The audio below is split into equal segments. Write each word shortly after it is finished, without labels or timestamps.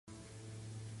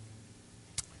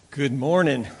Good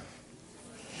morning.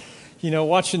 You know,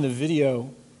 watching the video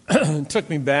took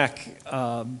me back.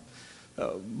 Deb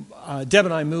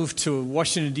and I moved to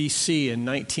Washington, D.C. in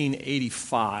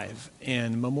 1985,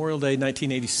 and Memorial Day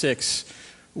 1986,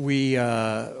 we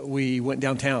went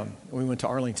downtown. We went to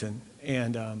Arlington,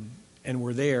 and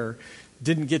we're there.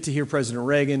 Didn't get to hear President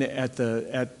Reagan at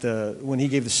the when he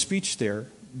gave the speech there,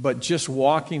 but just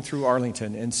walking through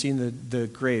Arlington and seeing the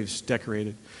graves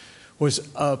decorated was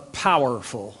a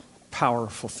powerful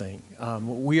thing.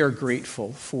 We are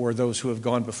grateful for those who have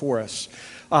gone before us.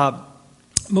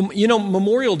 You know,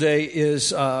 Memorial Day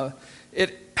is,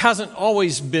 it hasn't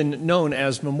always been known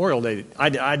as Memorial Day. I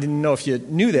didn't know if you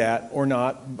knew that or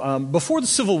not. Before the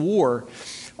Civil War,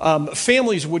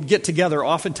 families would get together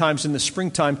oftentimes in the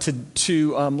springtime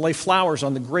to lay flowers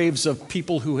on the graves of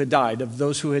people who had died, of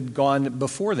those who had gone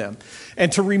before them,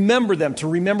 and to remember them, to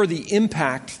remember the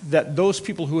impact that those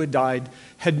people who had died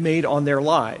had made on their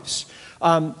lives.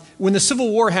 When the Civil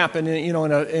War happened, you know,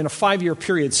 in a 5-year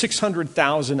period,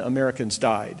 600,000 Americans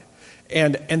died.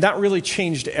 And that really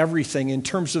changed everything in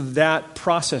terms of that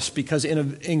process, because in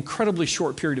an incredibly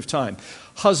short period of time,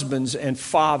 husbands and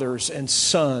fathers and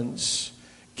sons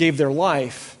gave their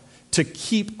life to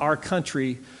keep our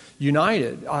country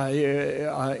united.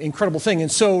 Incredible thing.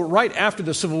 And so right after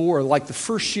the Civil War, like the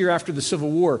first year after the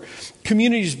Civil War,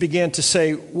 communities began to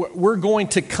say, we're going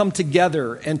to come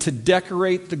together and to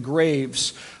decorate the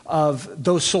graves of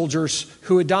those soldiers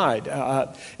who had died.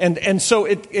 And so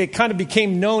it kind of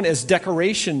became known as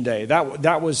Decoration Day.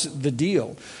 That was the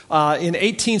deal. In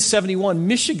 1871,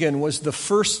 Michigan was the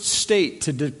first state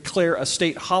to declare a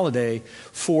state holiday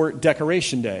for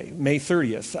Decoration Day, May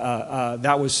 30th.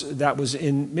 That was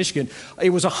in Michigan.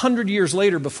 It was 100 years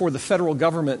later before the federal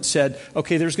government said,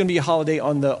 okay, there's going to be a holiday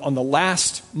on the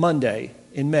last Monday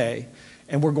in May,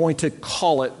 and we're going to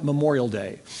call it Memorial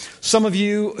Day. Some of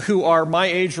you who are my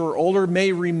age or older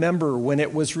may remember when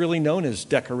it was really known as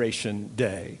Decoration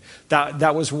Day.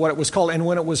 That was what it was called, and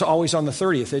when it was always on the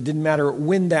 30th. It didn't matter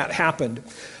when that happened.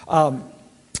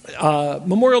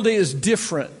 Memorial Day is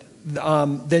different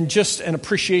than just an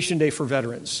appreciation day for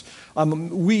veterans.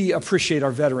 We appreciate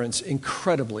our veterans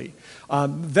incredibly.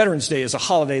 Veterans Day is a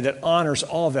holiday that honors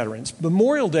all veterans.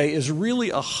 Memorial Day is really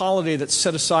a holiday that's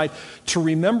set aside to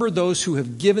remember those who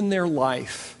have given their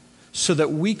life so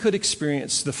that we could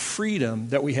experience the freedom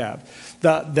that we have.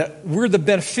 That we're the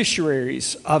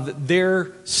beneficiaries of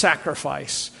their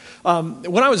sacrifice.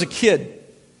 When I was a kid,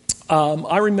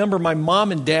 I remember my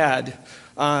mom and dad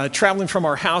traveling from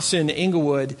our house in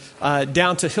Inglewood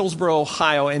down to Hillsboro,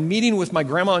 Ohio, and meeting with my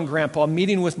grandma and grandpa,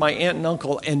 meeting with my aunt and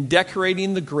uncle, and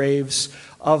decorating the graves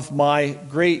of my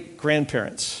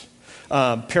great-grandparents,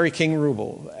 Perry King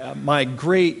Rubel, my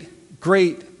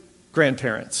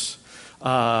great-great-grandparents.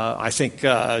 I think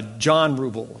John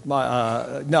Rubel.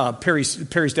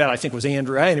 Perry's dad, I think, was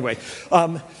Andrew. Anyway,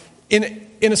 in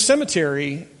a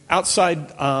cemetery outside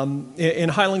in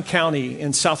Highland County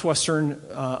in southwestern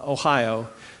Ohio,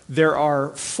 there are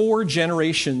 4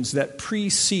 generations that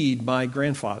precede my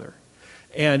grandfather.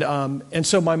 And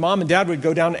so my mom and dad would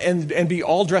go down and be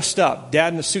all dressed up,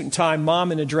 dad in a suit and tie,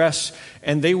 mom in a dress,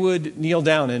 and they would kneel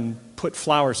down and put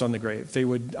flowers on the grave. They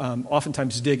would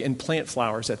oftentimes dig and plant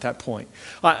flowers at that point.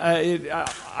 I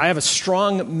have a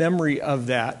strong memory of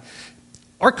that.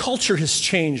 Our culture has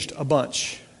changed a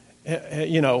bunch.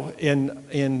 You know,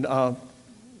 in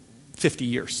 50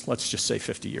 years, let's just say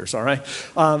 50 years, all right?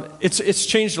 It's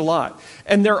changed a lot.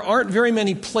 And there aren't very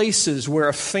many places where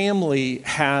a family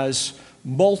has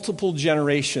multiple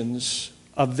generations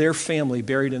of their family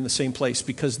buried in the same place,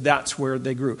 because that's where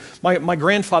they grew. My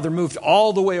grandfather moved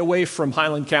all the way away from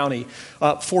Highland County,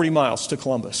 40 miles to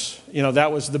Columbus. You know,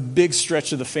 that was the big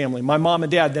stretch of the family. My mom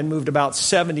and dad then moved about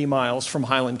 70 miles from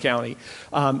Highland County.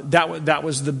 That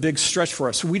was the big stretch for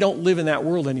us. We don't live in that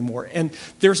world anymore. And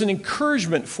there's an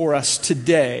encouragement for us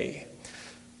today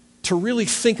to really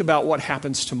think about what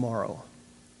happens tomorrow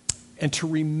and to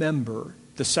remember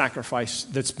the sacrifice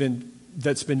that's been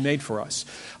made for us.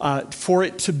 For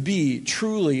it to be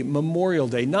truly Memorial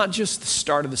Day, not just the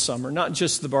start of the summer, not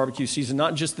just the barbecue season,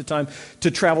 not just the time to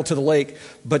travel to the lake,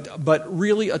 but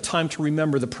really a time to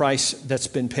remember the price that's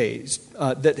been paid,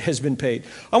 that has been paid.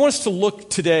 I want us to look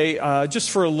today, just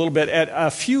for a little bit, at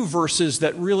a few verses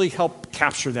that really help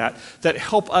capture that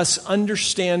help us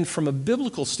understand from a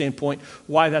biblical standpoint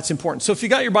why that's important. So if you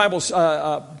got your Bibles,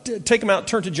 take them out,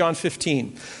 turn to John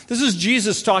 15. This is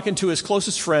Jesus talking to his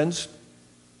closest friends.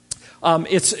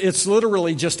 It's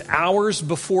literally just hours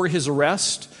before his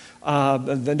arrest,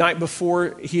 the night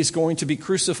before he's going to be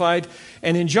crucified.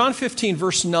 And in John 15,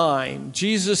 verse 9,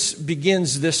 Jesus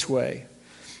begins this way.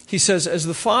 He says, as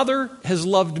the Father has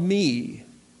loved me,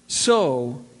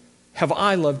 so have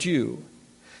I loved you.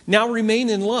 Now remain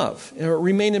in love, or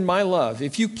remain in my love.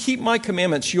 If you keep my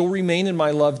commandments, you'll remain in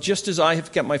my love, just as I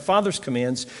have kept my Father's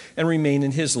commands and remain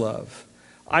in his love.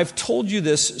 I've told you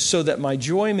this so that my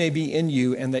joy may be in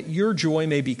you and that your joy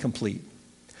may be complete.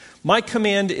 My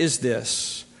command is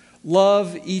this: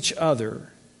 love each other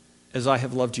as I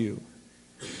have loved you.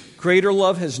 Greater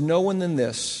love has no one than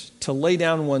this, to lay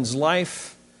down one's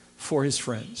life for his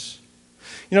friends.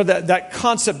 You know, that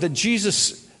concept that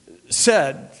Jesus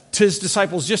said to his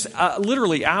disciples just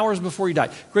literally hours before he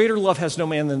died. Greater love has no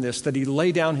man than this, that he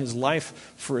lay down his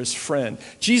life for his friend.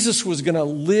 Jesus was going to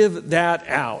live that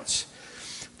out.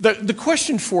 The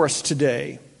question for us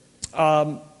today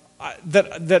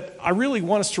that I really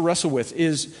want us to wrestle with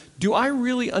is, do I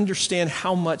really understand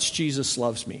how much Jesus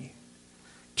loves me?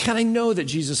 Can I know that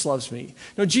Jesus loves me?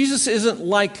 No, Jesus isn't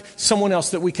like someone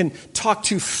else that we can talk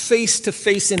to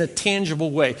face in a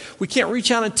tangible way. We can't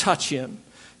reach out and touch him.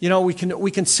 You know, we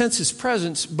can sense his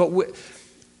presence, but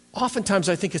oftentimes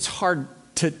I think it's hard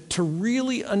to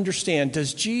really understand,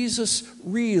 does Jesus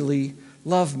really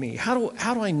love me? How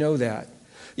do I know that?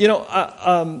 You know,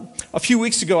 a few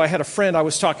weeks ago I had a friend I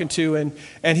was talking to,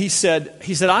 and he said,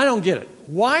 I don't get it.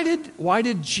 Why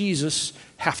did Jesus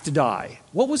have to die?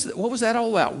 What was that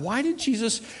all about? Why did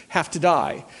Jesus have to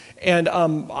die? And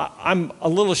I'm a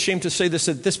little ashamed to say this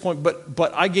at this point,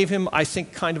 but I gave him, I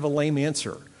think, kind of a lame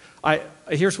answer.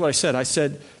 Here's what I said. I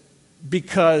said,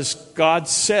 because God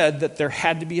said that there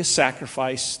had to be a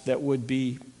sacrifice that would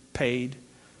be paid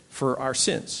for our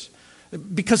sins.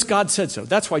 Because God said so.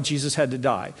 That's why Jesus had to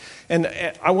die. And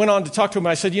I went on to talk to him.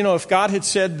 I said, you know, if God had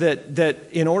said that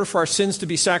in order for our sins to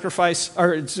be sacrificed,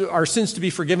 or our sins to be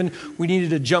forgiven, we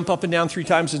needed to jump up and down 3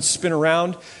 times and spin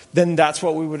around, then that's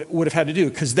what we would have had to do,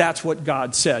 because that's what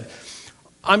God said.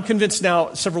 I'm convinced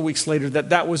now, several weeks later,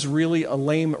 that was really a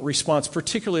lame response,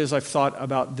 particularly as I've thought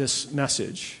about this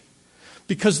message.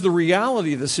 Because the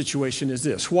reality of the situation is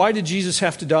this. Why did Jesus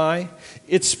have to die?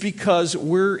 It's because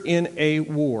we're in a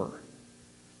war.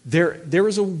 There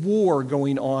is a war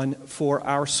going on for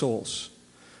our souls,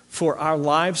 for our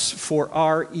lives, for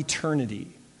our eternity.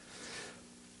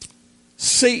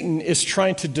 Satan is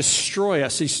trying to destroy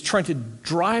us. He's trying to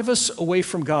drive us away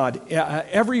from God.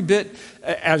 Every bit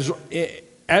as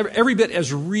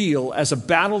real as a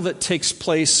battle that takes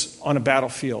place on a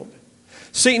battlefield.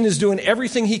 Satan is doing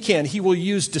everything he can. He will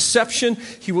use deception.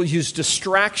 He will use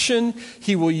distraction.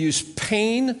 He will use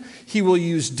pain. He will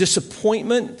use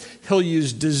disappointment. He'll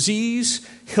use disease.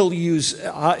 He'll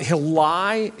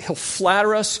lie. He'll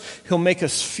flatter us. He'll make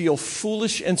us feel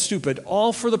foolish and stupid,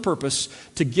 all for the purpose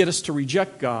to get us to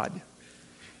reject God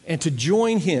and to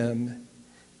join him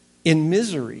in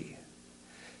misery.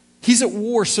 He's at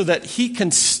war so that he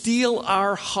can steal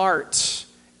our hearts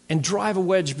and drive a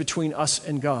wedge between us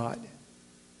and God.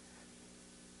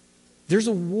 There's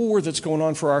a war that's going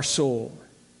on for our soul.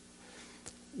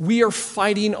 We are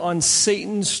fighting on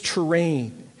Satan's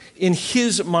terrain, in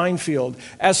his minefield.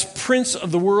 As prince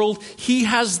of the world, he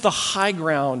has the high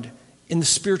ground in the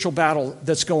spiritual battle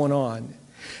that's going on.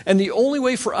 And the only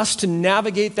way for us to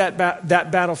navigate that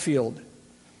battlefield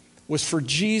was for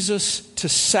Jesus to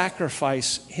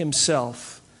sacrifice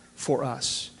himself for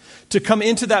us, to come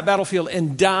into that battlefield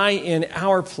and die in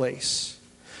our place.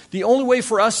 The only way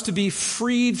for us to be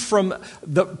freed from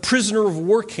the prisoner of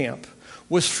war camp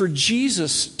was for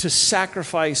Jesus to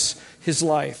sacrifice his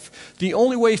life. The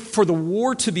only way for the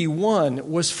war to be won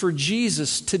was for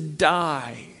Jesus to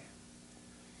die.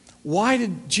 Why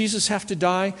did Jesus have to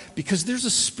die? Because there's a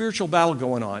spiritual battle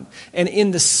going on. And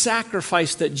in the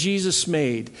sacrifice that Jesus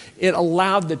made, it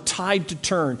allowed the tide to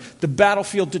turn, the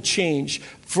battlefield to change,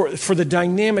 for the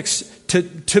dynamics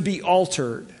to be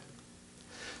altered.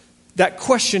 That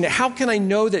question, how can I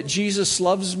know that Jesus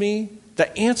loves me?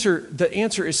 The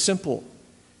answer is simple.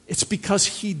 It's because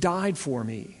he died for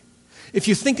me. If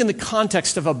you think in the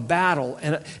context of a battle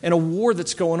and a war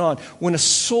that's going on, when a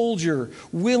soldier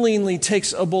willingly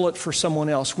takes a bullet for someone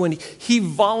else, when he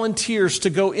volunteers to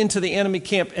go into the enemy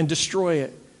camp and destroy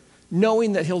it,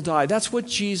 knowing that he'll die, that's what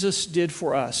Jesus did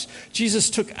for us. Jesus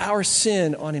took our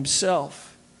sin on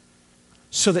himself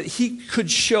so that he could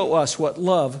show us what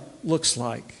love looks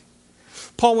like.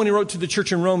 Paul, when he wrote to the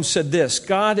church in Rome, said this: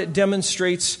 God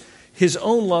demonstrates his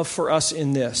own love for us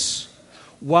in this: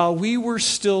 while we were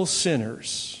still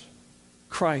sinners,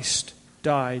 Christ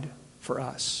died for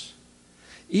us.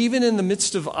 Even in the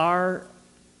midst of our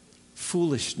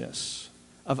foolishness,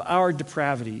 of our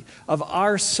depravity, of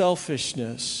our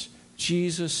selfishness,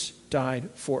 Jesus died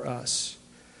for us.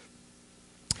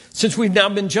 Since we've now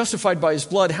been justified by his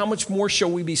blood, how much more shall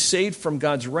we be saved from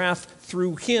God's wrath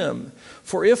through him?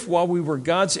 For if, while we were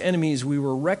God's enemies, we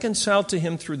were reconciled to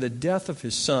him through the death of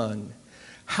his Son,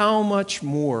 how much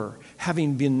more,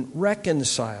 having been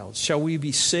reconciled, shall we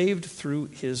be saved through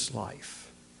his life?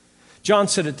 John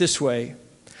said it this way,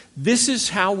 this is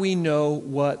how we know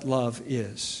what love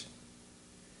is.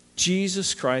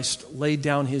 Jesus Christ laid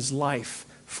down his life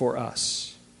for us.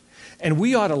 And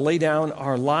we ought to lay down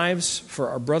our lives for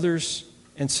our brothers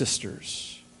and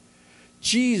sisters.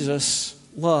 Jesus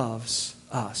loves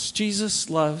us. Jesus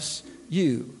loves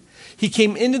you. He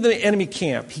came into the enemy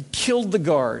camp. He killed the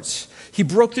guards. He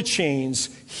broke the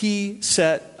chains. He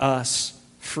set us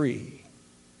free.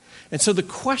 And so the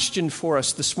question for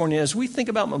us this morning, as we think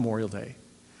about Memorial Day,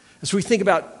 as we think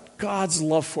about God's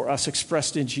love for us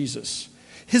expressed in Jesus,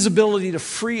 his ability to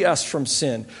free us from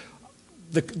sin,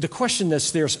 the question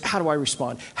that's there is, how do I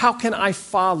respond? How can I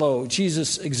follow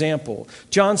Jesus' example?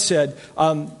 John said,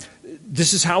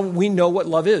 this is how we know what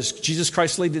love is. Jesus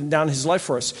Christ laid down his life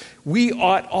for us. We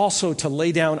ought also to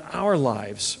lay down our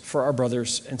lives for our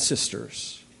brothers and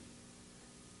sisters.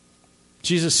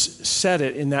 Jesus said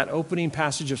it in that opening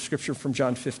passage of Scripture from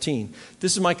John 15.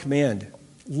 This is my command.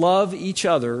 Love each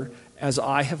other as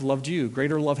I have loved you.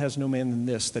 Greater love has no man than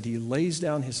this, that he lays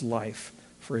down his life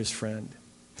for his friend.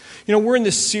 You know, we're in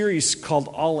this series called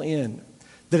All In,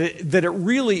 that it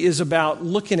really is about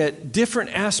looking at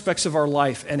different aspects of our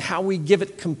life and how we give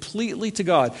it completely to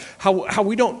God, how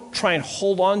we don't try and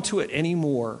hold on to it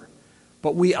anymore,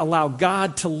 but we allow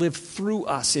God to live through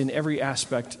us in every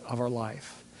aspect of our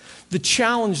life. The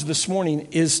challenge this morning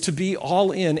is to be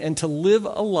all in and to live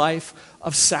a life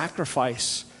of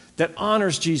sacrifice that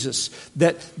honors Jesus,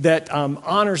 that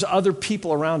honors other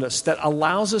people around us, that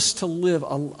allows us to live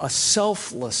a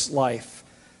selfless life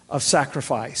of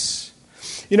sacrifice.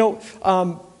 You know,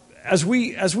 as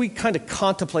we kind of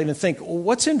contemplate and think, well,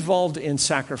 what's involved in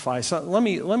sacrifice? Let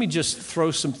me just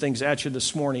throw some things at you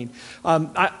this morning.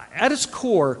 At its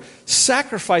core,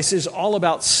 sacrifice is all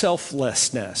about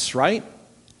selflessness, right?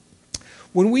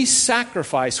 When we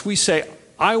sacrifice, we say,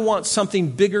 I want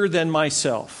something bigger than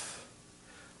myself.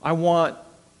 I want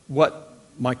what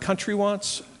my country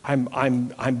wants.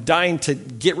 I'm dying to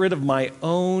get rid of my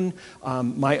own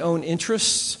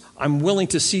interests. I'm willing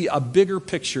to see a bigger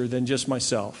picture than just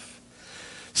myself.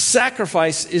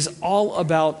 Sacrifice is all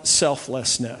about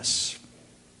selflessness.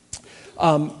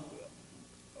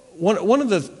 One of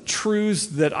the truths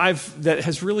that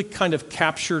has really kind of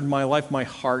captured my life, my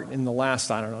heart in the last,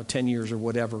 10 years or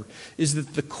whatever, is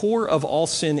that the core of all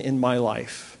sin in my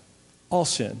life, all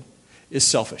sin, is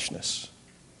selfishness,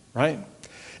 right?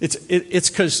 It's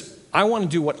because I want to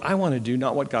do what I want to do,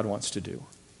 not what God wants to do.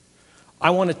 I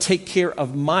want to take care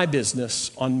of my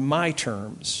business on my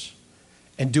terms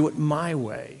and do it my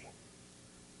way,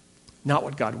 not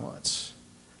what God wants.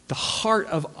 The heart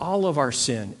of all of our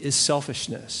sin is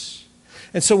selfishness.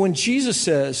 And so when Jesus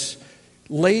says,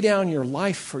 lay down your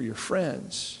life for your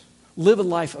friends, live a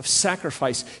life of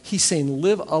sacrifice, he's saying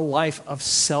live a life of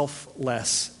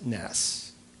selflessness.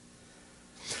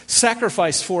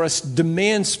 Sacrifice for us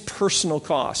demands personal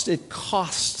cost. It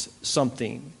costs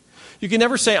something. You can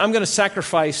never say, I'm going to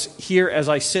sacrifice here as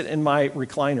I sit in my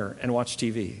recliner and watch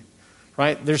TV,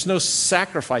 right? There's no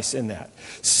sacrifice in that.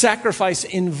 Sacrifice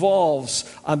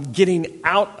involves getting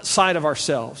outside of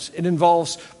ourselves. It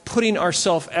involves putting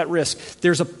ourselves at risk.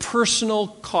 There's a personal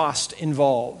cost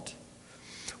involved.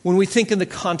 When we think in the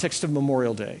context of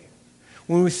Memorial Day,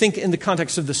 when we think in the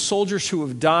context of the soldiers who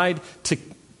have died to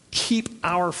keep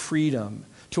our freedom,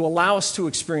 to allow us to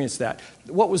experience that.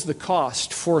 What was the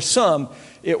cost? For some,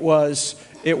 it was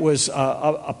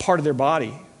a part of their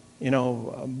body,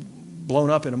 blown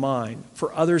up in a mine.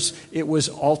 For others, it was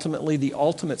ultimately the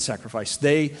ultimate sacrifice.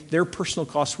 Their personal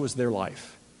cost was their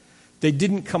life. They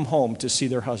didn't come home to see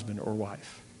their husband or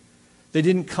wife. They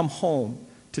didn't come home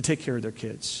to take care of their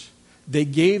kids. They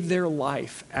gave their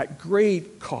life at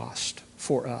great cost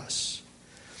for us.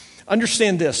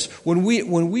 Understand this, when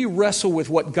we wrestle with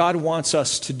what God wants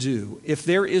us to do, if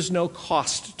there is no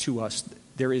cost to us,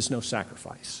 there is no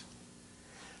sacrifice.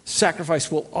 Sacrifice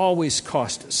will always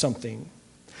cost something.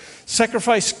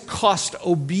 Sacrifice costs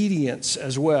obedience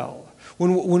as well.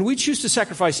 When we choose to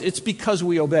sacrifice, it's because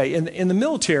we obey. In the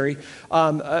military,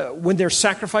 when there's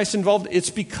sacrifice involved,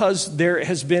 it's because there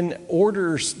has been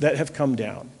orders that have come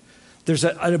down. There's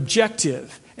an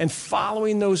objective. And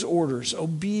following those orders,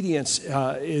 obedience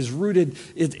is rooted,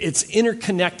 it's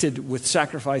interconnected with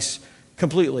sacrifice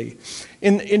completely.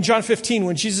 In John 15,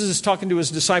 when Jesus is talking to his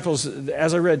disciples,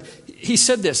 as I read, he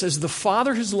said this, as the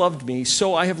Father has loved me,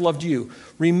 so I have loved you.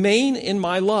 Remain in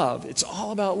my love. It's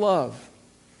all about love.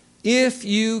 If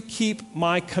you keep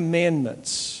my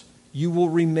commandments, you will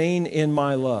remain in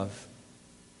my love.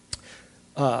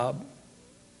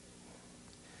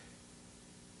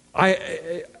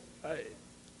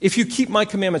 If you keep my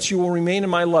commandments, you will remain in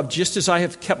my love, just as I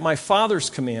have kept my Father's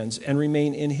commands and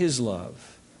remain in his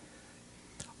love.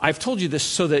 I've told you this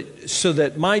so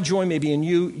that my joy may be in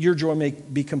you, your joy may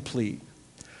be complete.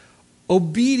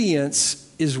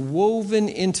 Obedience is woven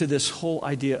into this whole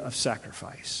idea of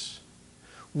sacrifice.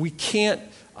 We can't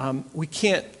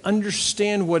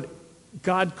understand what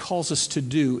God calls us to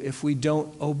do if we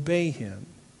don't obey him.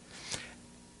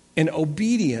 And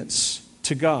obedience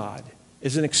to God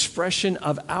is an expression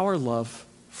of our love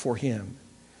for him.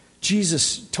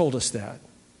 Jesus told us that.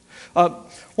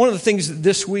 One of the things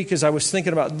this week as I was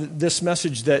thinking about this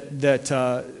message that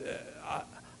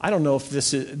I don't know if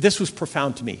this was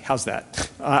profound to me. How's that?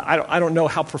 I don't know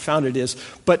how profound it is.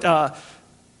 But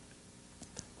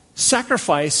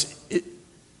sacrifice,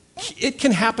 it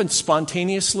can happen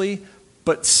spontaneously,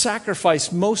 but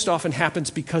sacrifice most often happens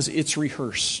because it's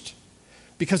rehearsed,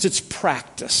 because it's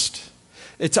practiced.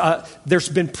 There's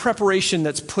been preparation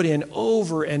that's put in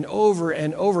over and over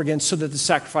and over again so that the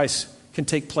sacrifice can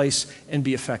take place and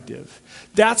be effective.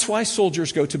 That's why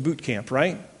soldiers go to boot camp,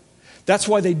 right? That's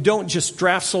why they don't just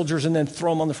draft soldiers and then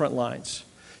throw them on the front lines,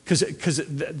 because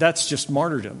that's just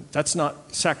martyrdom. That's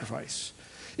not sacrifice.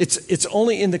 It's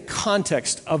only in the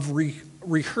context of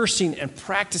rehearsing and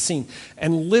practicing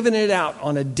and living it out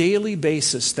on a daily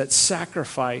basis that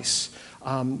sacrifice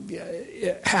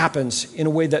happens in a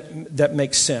way that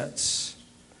makes sense.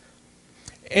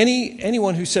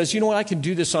 Anyone who says, you know what, I can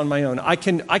do this on my own, I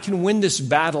can win this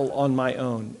battle on my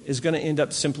own, is going to end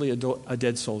up simply a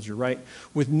dead soldier, right?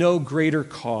 With no greater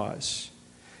cause.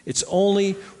 It's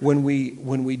only when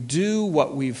we do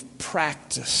what we've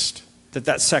practiced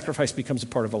that sacrifice becomes a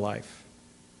part of a life.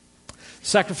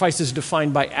 Sacrifice is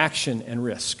defined by action and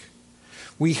risk.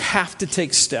 We have to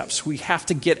take steps. We have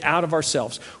to get out of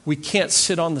ourselves. We can't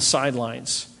sit on the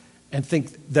sidelines and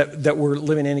think that we're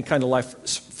living any kind of life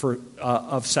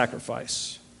of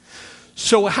sacrifice.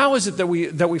 So how is it that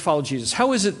we follow Jesus?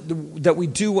 How is it that we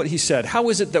do what he said? How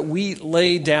is it that we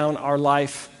lay down our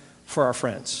life for our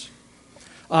friends?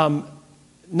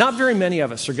 Not very many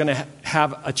of us are going to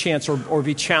have a chance or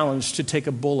be challenged to take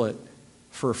a bullet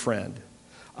for a friend.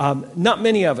 Not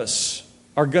many of us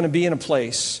are going to be in a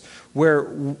place where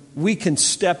we can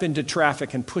step into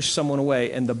traffic and push someone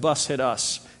away and the bus hit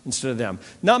us instead of them.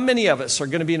 Not many of us are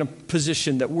going to be in a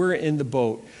position that we're in the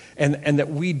boat and that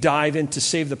we dive in to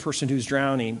save the person who's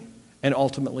drowning and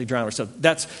ultimately drown ourselves.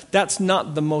 That's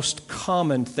not the most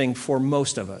common thing for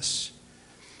most of us.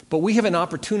 But we have an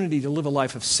opportunity to live a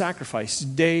life of sacrifice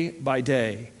day by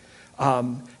day.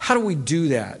 How do we do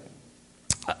that?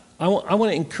 I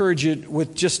want to encourage you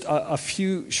with just a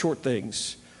few short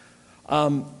things.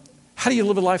 How do you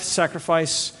live a life of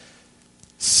sacrifice?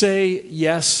 Say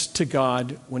yes to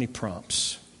God when he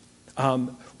prompts.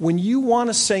 When you want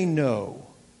to say no,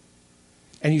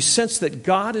 and you sense that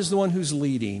God is the one who's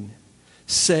leading,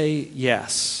 say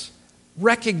yes,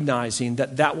 recognizing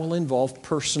that will involve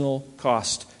personal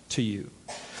cost to you.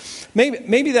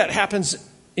 Maybe that happens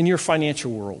in your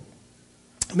financial world.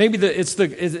 Maybe it's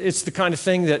the kind of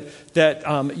thing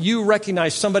that you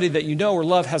recognize somebody that you know or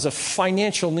love has a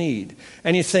financial need,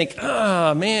 and you think,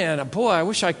 man, boy, I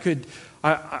wish I could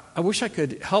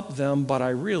help them, but I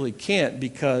really can't,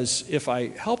 because if I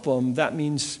help them, that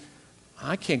means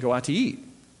I can't go out to eat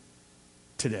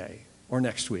today or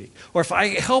next week. Or if I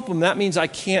help them, that means I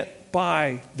can't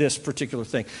buy this particular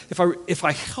thing. If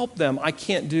I help them, I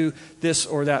can't do this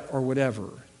or that or whatever.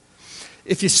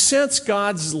 If you sense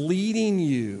God's leading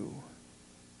you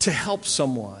to help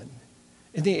someone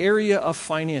in the area of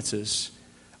finances,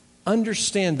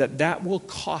 understand that will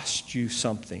cost you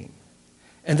something,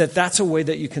 and that's a way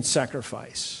that you can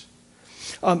sacrifice.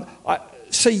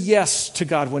 Say yes to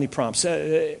God when he prompts.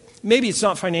 Maybe it's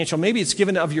not financial. Maybe it's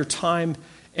given of your time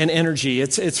and energy.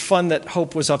 It's fun that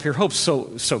Hope was up here. Hope's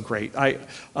so great.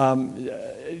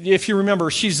 If you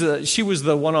remember, she was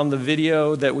the one on the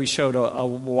video that we showed a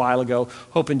while ago,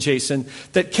 Hope and Jason,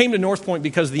 that came to North Point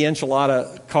because of the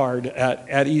enchilada card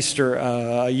at Easter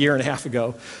a year and a half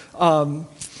ago.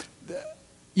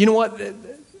 You know what?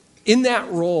 In that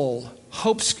role,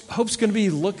 Hope's going to be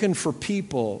looking for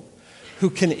people who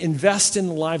can invest in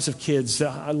the lives of kids.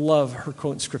 I love her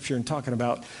quote in Scripture and talking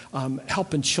about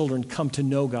helping children come to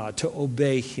know God, to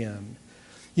obey him.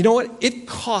 You know what? It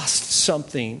costs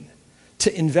something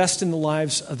to invest in the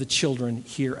lives of the children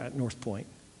here at North Point.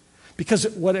 Because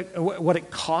what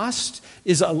it costs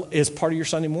is part of your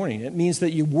Sunday morning. It means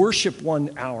that you worship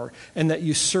 1 hour and that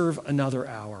you serve another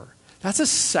hour. That's a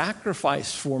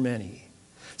sacrifice for many.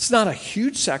 It's not a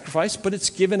huge sacrifice, but it's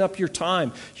giving up your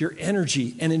time, your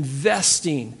energy, and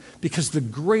investing because the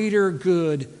greater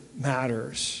good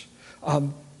matters.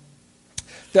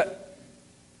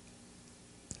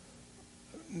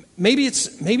 Maybe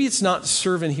it's not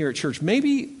serving here at church.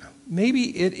 Maybe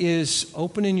it is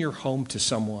opening your home to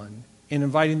someone and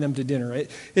inviting them to dinner.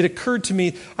 It occurred to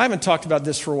me, I haven't talked about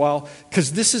this for a while,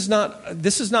 because this is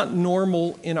not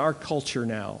normal in our culture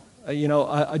now.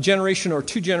 A generation or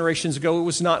 2 generations ago, it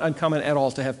was not uncommon at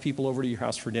all to have people over to your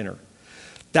house for dinner.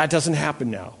 That doesn't happen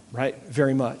now, right?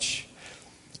 Very much.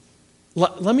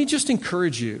 Let me just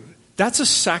encourage you. That's a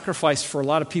sacrifice for a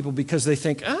lot of people because they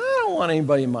think, I don't want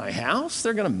anybody in my house.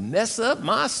 They're going to mess up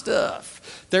my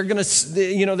stuff. They're going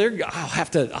to, I'll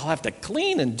have to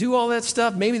clean and do all that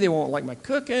stuff. Maybe they won't like my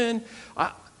cooking.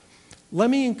 Let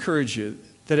me encourage you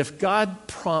that if God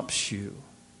prompts you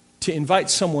to invite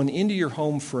someone into your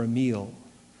home for a meal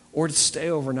or to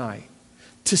stay overnight,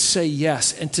 to say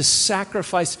yes and to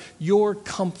sacrifice your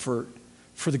comfort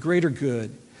for the greater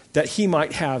good that he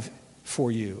might have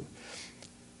for you.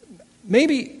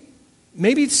 Maybe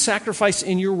sacrifice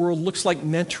in your world looks like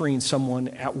mentoring someone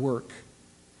at work.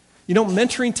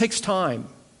 Mentoring takes time.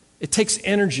 It takes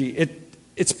energy.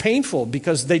 It's painful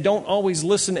because they don't always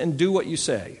listen and do what you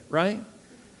say, right?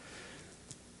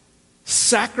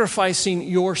 Sacrificing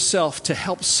yourself to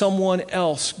help someone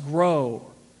else grow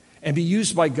and be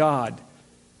used by God.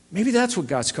 Maybe that's what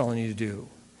God's calling you to do.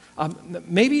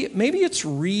 Maybe it's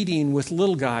reading with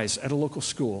little guys at a local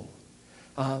school.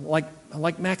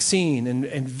 Like Maxine, and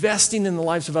investing in the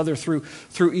lives of others through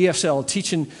ESL,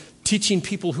 teaching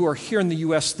people who are here in the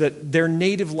U.S. that their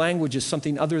native language is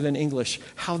something other than English,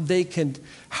 how they can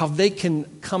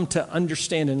come to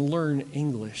understand and learn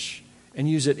English and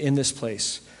use it in this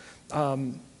place.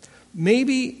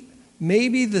 Maybe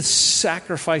the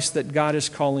sacrifice that God is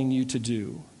calling you to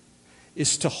do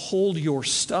is to hold your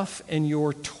stuff and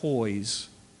your toys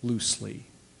loosely.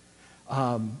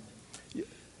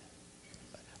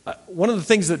 One of the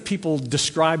things that people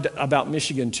described about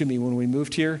Michigan to me when we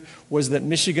moved here was that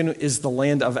Michigan is the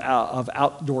land of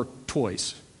outdoor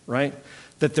toys, right?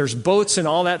 That there's boats and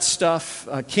all that stuff,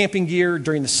 camping gear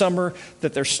during the summer,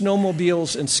 that there's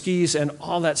snowmobiles and skis and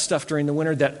all that stuff during the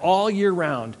winter, that all year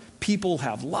round people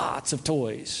have lots of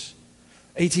toys,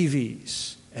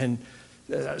 ATVs and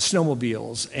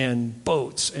snowmobiles and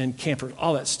boats and campers,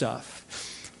 all that stuff.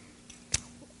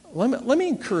 Let me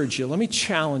encourage you, let me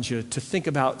challenge you to think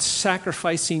about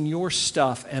sacrificing your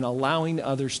stuff and allowing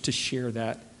others to share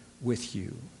that with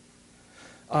you.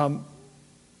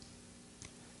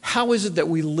 How is it that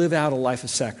we live out a life of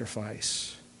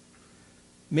sacrifice?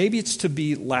 Maybe it's to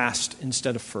be last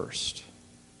instead of first.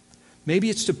 Maybe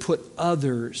it's to put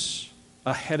others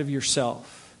ahead of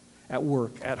yourself at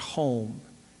work, at home,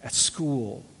 at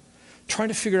school. Trying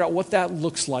to figure out what that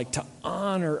looks like to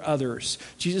honor others.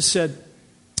 Jesus said,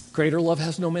 greater love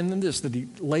has no man than this, that he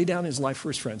lay down his life for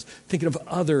his friends, thinking of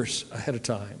others ahead of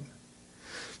time.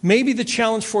 Maybe the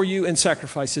challenge for you in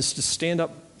sacrifice is to stand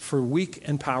up for weak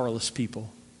and powerless people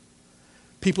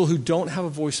who don't have a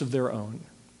voice of their own,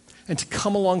 and to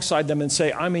come alongside them and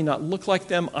say, I may not look like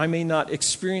them, I may not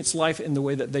experience life in the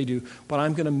way that they do, but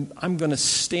I'm going to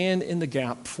stand in the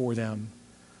gap for them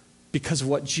because of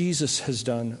what Jesus has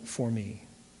done for me.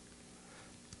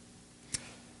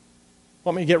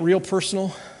 Want me to get real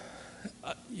personal?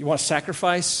 You want to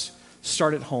sacrifice?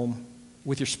 Start at home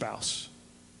with your spouse.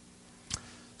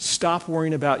 Stop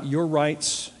worrying about your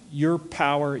rights, your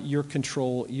power, your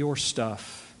control, your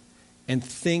stuff, and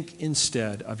think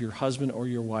instead of your husband or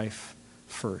your wife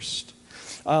first.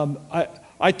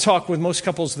 I talk with most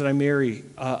couples that I marry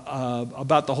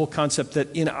about the whole concept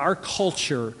that in our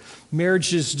culture,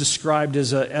 marriage is described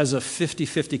as a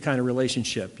 50-50 kind of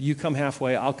relationship. You come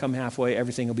halfway, I'll come halfway,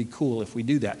 everything will be cool if we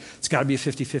do that. It's got to be a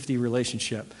 50-50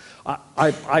 relationship.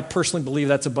 I personally believe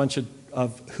that's a bunch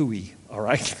of hooey, all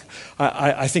right?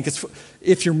 I think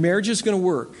if your marriage is going to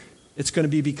work, it's going to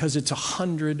be because it's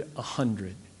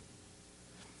 100-100.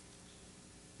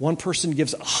 One person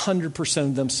gives 100%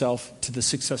 of themselves to the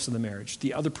success of the marriage.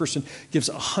 The other person gives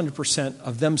 100%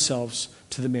 of themselves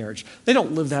to the marriage. They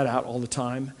don't live that out all the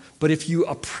time. But if you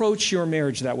approach your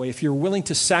marriage that way, if you're willing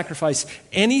to sacrifice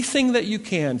anything that you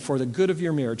can for the good of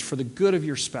your marriage, for the good of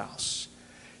your spouse,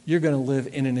 you're going to live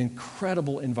in an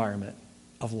incredible environment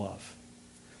of love.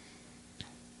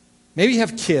 Maybe you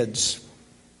have kids.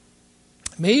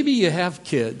 Maybe you have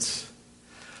kids.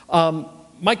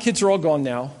 My kids are all gone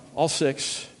now, all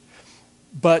 6.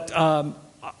 But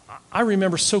I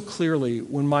remember so clearly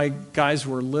when my guys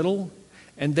were little,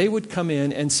 and they would come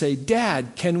in and say,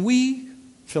 Dad, can we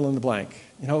fill in the blank?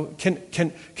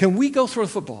 Can we go throw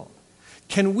the football?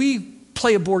 Can we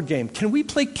play a board game? Can we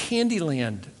play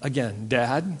Candyland again,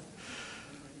 Dad?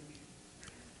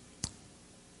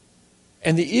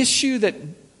 And the issue that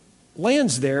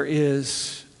lands there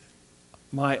is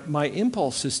my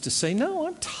impulse is to say, no,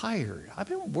 I'm tired. I've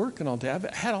been working all day. I've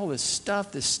had all this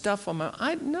stuff on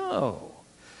I know.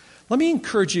 Let me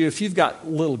encourage you, if you've got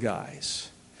little guys,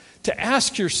 to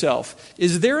ask yourself,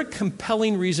 is there a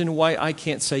compelling reason why I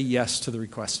can't say yes to the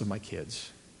requests of my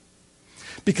kids?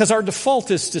 Because our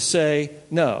default is to say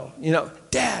no.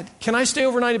 Dad, can I stay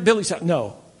overnight at Billy's house?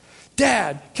 No.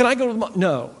 Dad, can I go to the mall?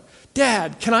 No.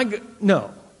 Dad, can I go?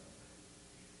 No.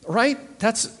 Right?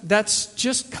 That's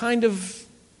just kind of,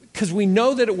 because we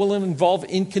know that it will involve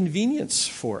inconvenience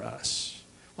for us.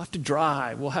 We'll have to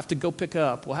drive. We'll have to go pick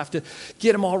up. We'll have to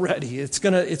get them all ready. It's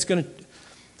gonna.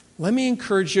 Let me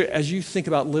encourage you, as you think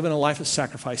about living a life of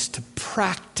sacrifice, to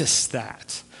practice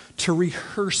that, to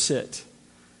rehearse it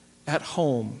at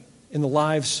home in the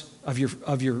lives of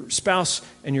your spouse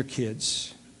and your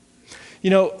kids.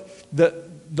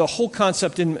 The whole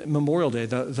concept in Memorial Day,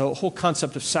 the whole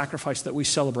concept of sacrifice that we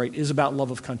celebrate is about love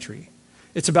of country.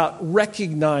 It's about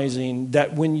recognizing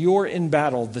that when you're in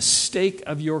battle, the stake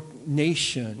of your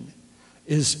nation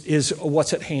is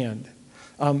what's at hand.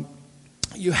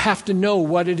 You have to know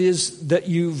what it is that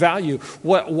you value,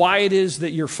 why it is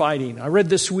that you're fighting. I read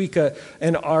this week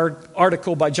an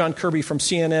article by John Kirby from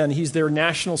CNN. He's their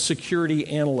national security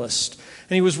analyst.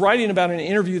 And he was writing about an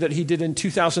interview that he did in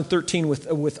 2013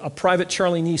 with a Private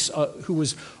Charlie Neese, who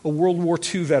was a World War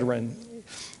II veteran.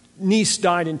 Neese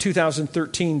died in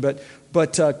 2013,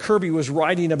 but Kirby was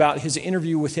writing about his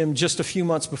interview with him just a few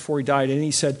months before he died. And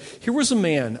he said, here was a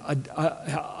man,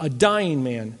 a dying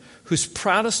man, whose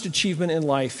proudest achievement in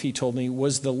life, he told me,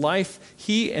 was the life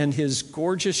he and his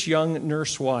gorgeous young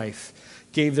nurse wife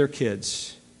gave their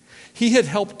kids. He had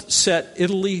helped set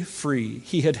Italy free.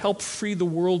 He had helped free the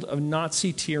world of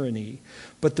Nazi tyranny.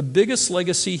 But the biggest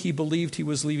legacy he believed he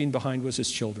was leaving behind was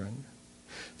his children.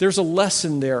 There's a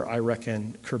lesson there, I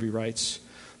reckon, Kirby writes.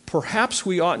 Perhaps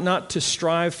we ought not to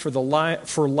strive for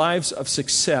lives of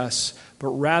success, but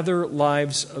rather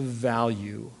lives of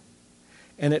value.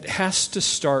 And it has to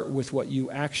start with what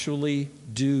you actually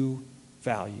do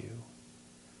value.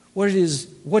 What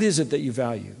is it that you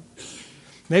value?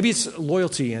 Maybe it's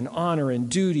loyalty and honor and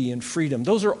duty and freedom.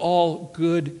 Those are all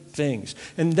good things.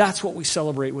 And that's what we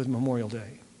celebrate with Memorial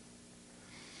Day.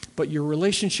 But your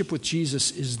relationship with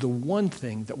Jesus is the one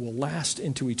thing that will last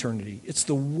into eternity. It's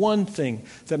the one thing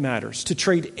that matters. To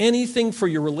trade anything for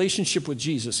your relationship with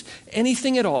Jesus,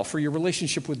 anything at all for your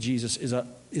relationship with Jesus is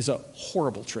a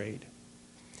horrible trade.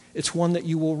 It's one that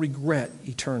you will regret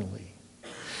eternally.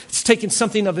 It's taking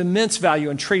something of immense value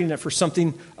and trading it for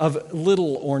something of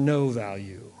little or no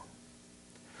value.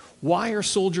 Why are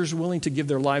soldiers willing to give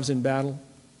their lives in battle?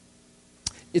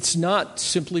 It's not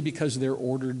simply because they're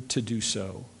ordered to do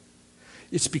so.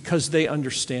 It's because they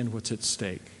understand what's at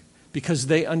stake. Because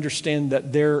they understand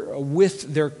that they're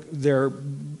with their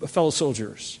fellow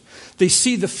soldiers. They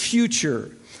see the future,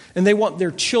 and they want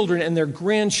their children and their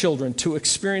grandchildren to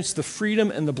experience the freedom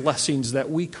and the blessings that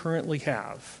we currently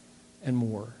have and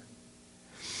more.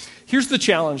 Here's the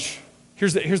challenge.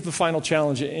 Here's the final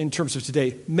challenge in terms of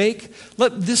today.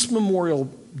 Let this Memorial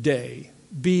Day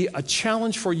be a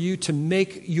challenge for you to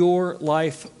make your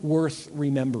life worth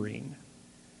remembering.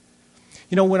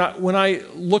 When I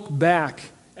look back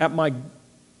at my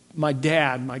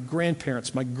dad, my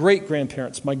grandparents, my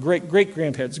great-grandparents, my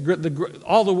great-great-grandparents,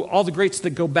 all the greats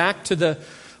that go back to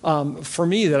for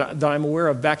me that I'm aware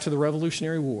of, back to the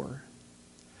Revolutionary War.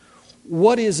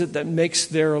 What is it that makes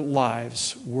their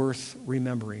lives worth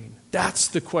remembering? That's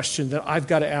the question that I've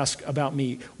got to ask about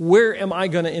me. Where am I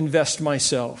going to invest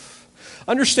myself?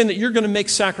 Understand that you're going to make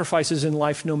sacrifices in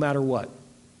life no matter what.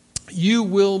 You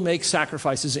will make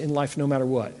sacrifices in life no matter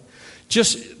what.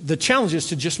 Just the challenge is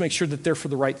to just make sure that they're for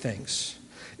the right things.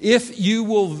 If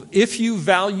you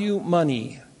value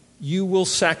money, you will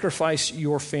sacrifice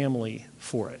your family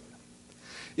for it.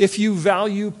 If you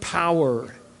value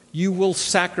power, you will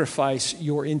sacrifice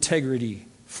your integrity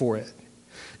for it.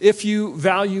 If you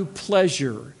value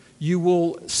pleasure, you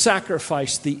will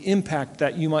sacrifice the impact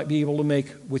that you might be able to make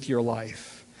with your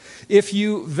life. If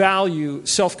you value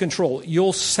self-control,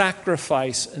 you'll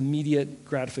sacrifice immediate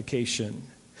gratification.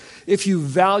 If you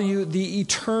value the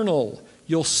eternal,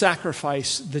 you'll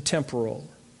sacrifice the temporal.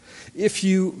 If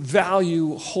you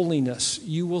value holiness,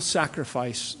 you will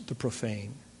sacrifice the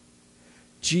profane.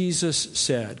 Jesus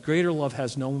said, greater love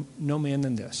has no man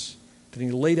than this, that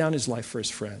he lay down his life for his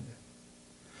friend.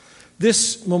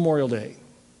 This Memorial Day,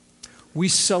 we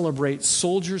celebrate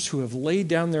soldiers who have laid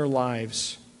down their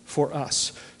lives for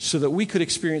us so that we could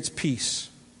experience peace,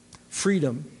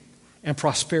 freedom, and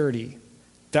prosperity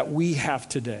that we have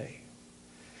today.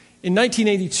 In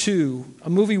 1982, a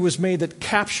movie was made that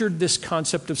captured this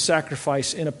concept of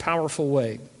sacrifice in a powerful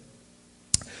way.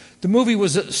 The movie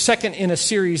was a second in a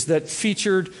series that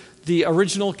featured the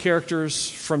original characters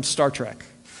from Star Trek.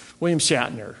 William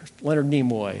Shatner, Leonard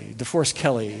Nimoy, DeForest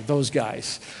Kelley, those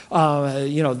guys, a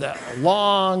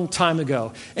long time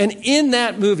ago. And in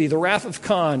that movie, The Wrath of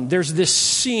Khan, there's this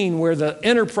scene where the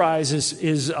Enterprise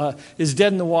is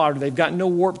dead in the water. They've got no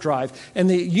warp drive, and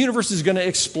the universe is going to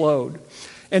explode.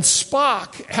 And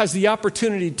Spock has the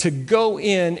opportunity to go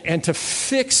in and to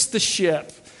fix the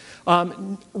ship,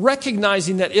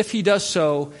 recognizing that if he does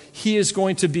so, he is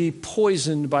going to be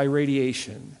poisoned by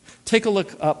radiation. Take a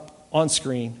look up on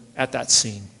screen at that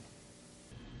scene.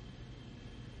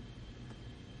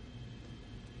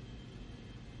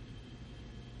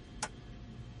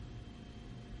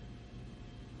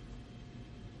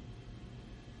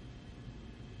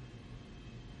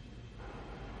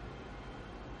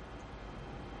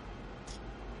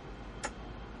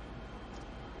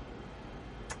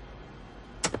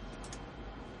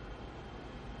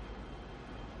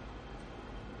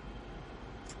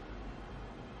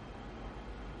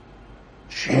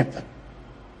 Ship.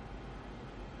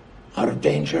 Out of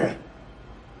danger?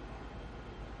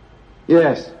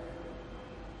 Yes.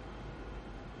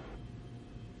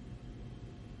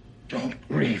 Don't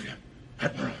grieve,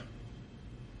 Admiral.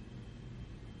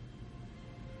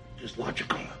 Just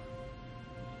logical.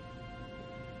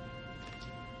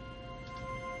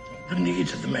 The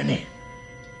needs of the many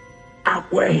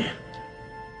outweigh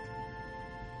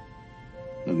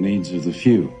The needs of the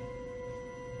few.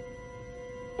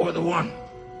 or the one.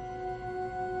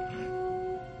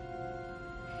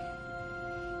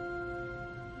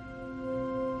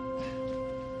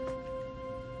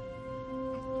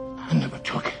 I never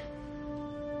took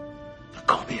the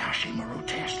Kobayashi Maru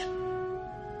test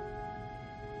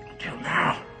until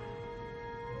now.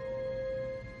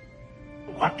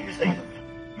 What do you think of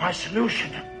my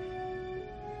solution?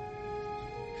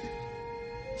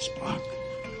 Spock.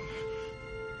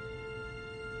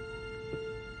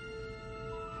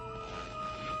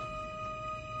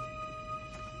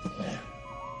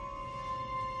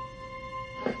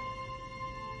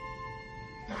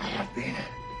 I have been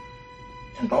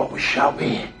and always shall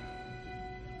be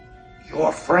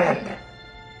your friend.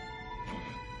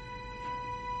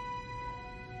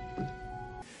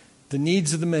 The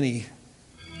needs of the many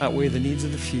outweigh the needs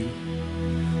of the few,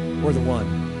 or the one.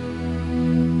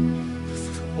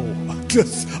 Oh,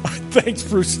 thanks,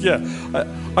 Bruce. Yeah,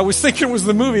 I was thinking it was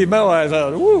the movie. Mel, I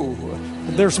thought, ooh,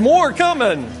 there's more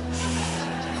coming.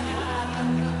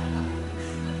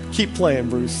 Keep playing,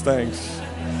 Bruce. Thanks.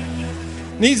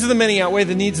 Needs of the many outweigh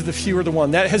the needs of the few, or the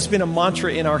one. That has been a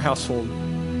mantra in our household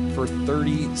for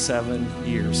 37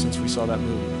 years since we saw that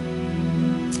movie.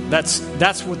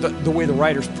 That's what the way the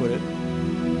writers put it.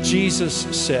 Jesus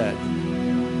said,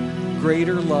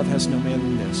 "Greater love has no man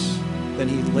than this, than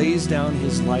he lays down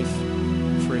his life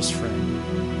for his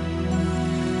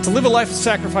friend." To live a life of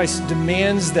sacrifice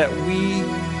demands that we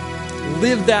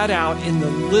live that out in the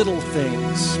little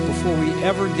things before we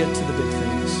ever get to the big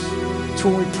things. It's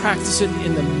when we practice it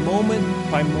in the moment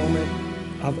by moment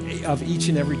of each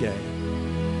and every day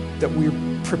that we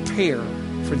prepare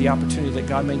for the opportunity that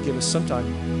God may give us sometime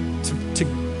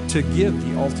to give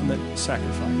the ultimate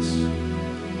sacrifice.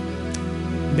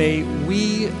 May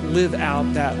we live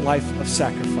out that life of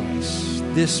sacrifice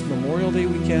this Memorial Day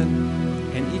weekend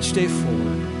and each day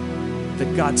forward,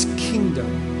 that God's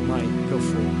kingdom might go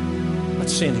forward.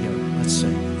 Let's stand together. Let's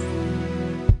sing.